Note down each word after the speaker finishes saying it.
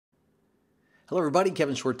Hello everybody,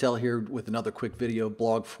 Kevin Shortell here with another quick video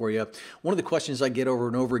blog for you. One of the questions I get over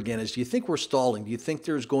and over again is, do you think we're stalling? Do you think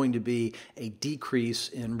there's going to be a decrease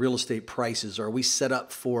in real estate prices? Are we set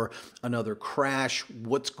up for another crash?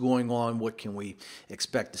 What's going on? What can we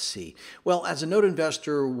expect to see? Well, as a note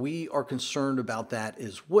investor, we are concerned about that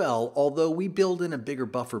as well, although we build in a bigger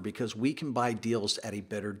buffer because we can buy deals at a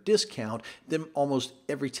better discount than almost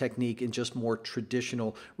every technique in just more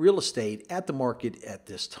traditional real estate at the market at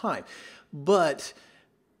this time. But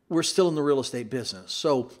we're still in the real estate business,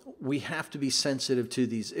 so we have to be sensitive to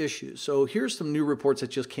these issues. So here's some new reports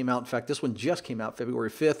that just came out. In fact, this one just came out February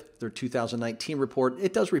 5th, their 2019 report.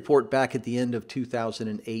 It does report back at the end of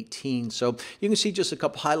 2018. So you can see just a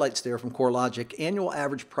couple highlights there from CoreLogic. Annual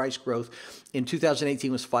average price growth in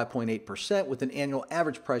 2018 was 5.8%, with an annual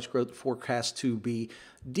average price growth forecast to be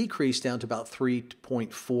decreased down to about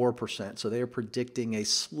 3.4%. So they are predicting a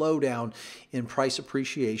slowdown in price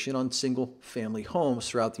appreciation on single-family homes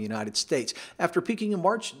throughout the United States. After peaking in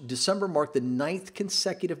March, December marked the 9th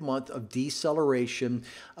consecutive month of deceleration,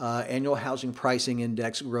 annual housing pricing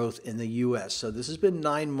index growth in the U.S. So this has been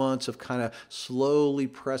 9 months of kind of slowly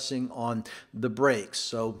pressing on the brakes.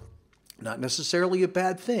 So not necessarily a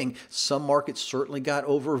bad thing. Some markets certainly got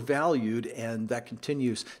overvalued, and that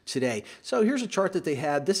continues today. So here's a chart that they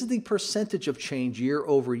had. This is the percentage of change year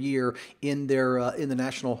over year in their in the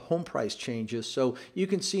national home price changes. So you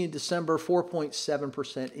can see in December,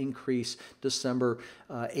 4.7% increase, December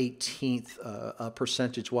 18th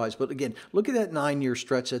percentage-wise. But again, look at that 9-year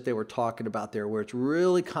stretch that they were talking about there, where it's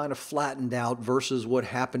really kind of flattened out versus what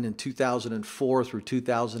happened in 2004 through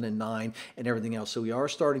 2009 and everything else. So we are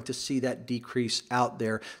starting to see that decrease out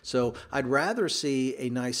there. So I'd rather see a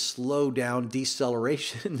nice slowdown,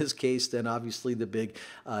 deceleration in this case, than obviously the big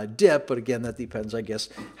dip. But again, that depends, I guess,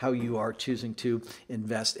 how you are choosing to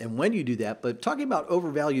invest and when you do that. But talking about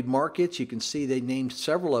overvalued markets, you can see they named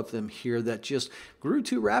several of them here that just grew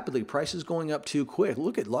too rapidly, prices going up too quick.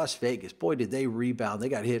 Look at Las Vegas. Boy, did they rebound. They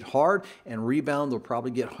got hit hard and rebound. They'll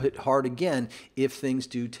probably get hit hard again if things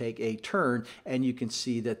do take a turn, and you can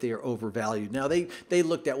see that they are overvalued. Now, they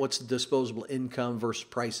looked at what's the disposable income versus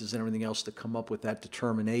prices and everything else to come up with that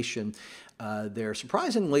determination there.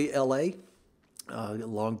 Surprisingly, LA,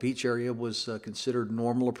 Long Beach area was considered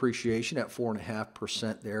normal appreciation at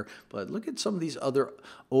 4.5% there. But look at some of these other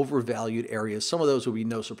overvalued areas. Some of those will be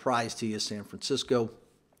no surprise to you. San Francisco,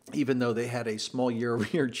 even though they had a small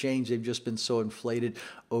year-over-year change, they've just been so inflated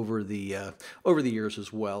over the years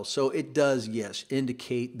as well. So it does, yes,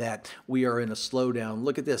 indicate that we are in a slowdown.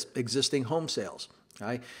 Look at this, existing home sales.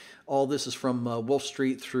 Right? All this is from Wolf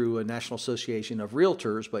Street through a National Association of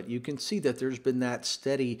Realtors, but you can see that there's been that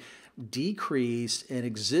steady decrease in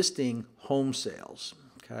existing home sales.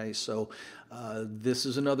 Okay, so this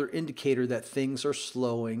is another indicator that things are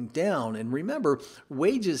slowing down. And remember,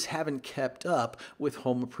 wages haven't kept up with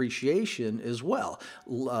home appreciation as well.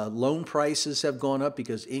 Loan prices have gone up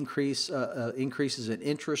because increases in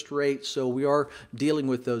interest rates. So we are dealing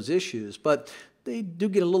with those issues. But they do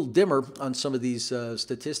get a little dimmer on some of these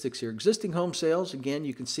statistics here. Existing home sales, again,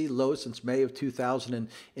 you can see lowest since May of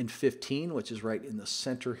 2015, which is right in the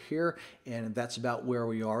center here, and that's about where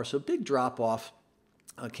we are. So big drop-off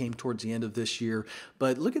came towards the end of this year.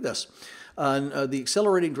 But look at this. The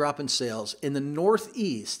accelerating drop in sales. In the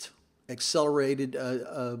Northeast, accelerated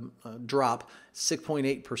drop,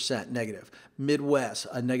 6.8% negative. Midwest,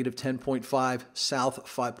 a negative 10.5, South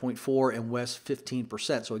 5.4, and West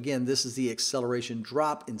 15%. So again, this is the acceleration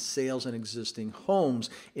drop in sales and existing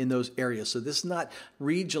homes in those areas. So this is not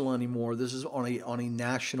regional anymore. This is on a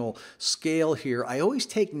national scale here. I always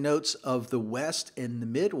take notes of the West and the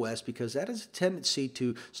Midwest because that has a tendency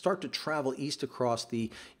to start to travel east across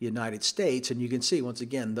the United States. And you can see, once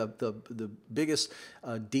again, the biggest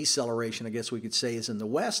deceleration, I guess we could say, is in the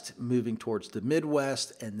West, moving towards the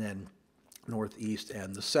Midwest, and then Northeast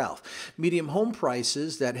and the South. Medium home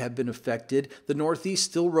prices that have been affected. The Northeast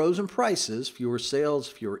still rose in prices. Fewer sales,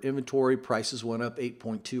 fewer inventory. Prices went up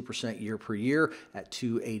 8.2% year per year at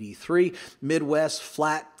 283. Midwest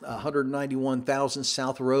flat, 191,000.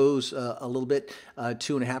 South rose a little bit,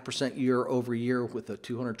 2.5% year over year with a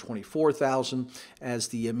 224,000 as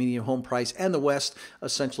the median home price. And the West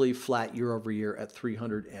essentially flat year over year at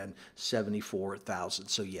 374,000.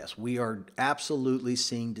 So yes, we are absolutely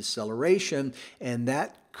seeing deceleration, and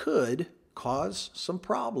that could cause some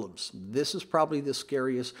problems. This is probably the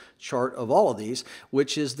scariest chart of all of these,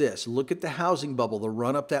 which is this. Look at the housing bubble, the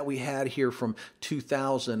run-up that we had here from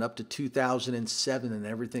 2000 up to 2007, and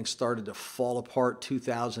everything started to fall apart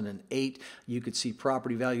 2008. You could see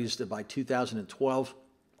property values that by 2012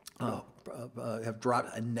 have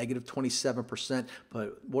dropped a negative 27%,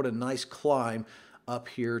 but what a nice climb up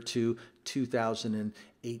here to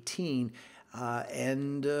 2018.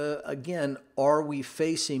 Again, are we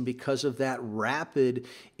facing, because of that rapid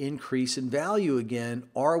increase in value again,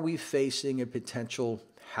 are we facing a potential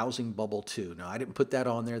housing bubble too? Now, I didn't put that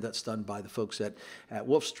on there. That's done by the folks at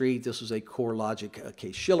Wolf Street. This was a CoreLogic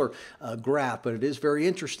Case-Shiller graph, but it is very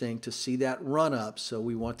interesting to see that run up. So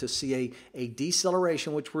we want to see a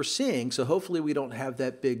deceleration, which we're seeing. So hopefully we don't have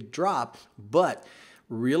that big drop, but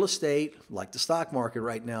real estate, like the stock market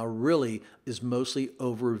right now, really is mostly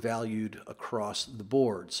overvalued across the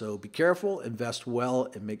board. So be careful, invest well,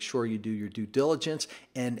 and make sure you do your due diligence.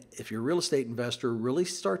 And if you're a real estate investor, really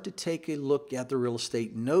start to take a look at the real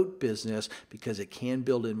estate note business, because it can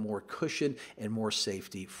build in more cushion and more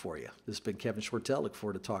safety for you. This has been Kevin Schwartell. Look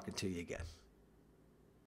forward to talking to you again.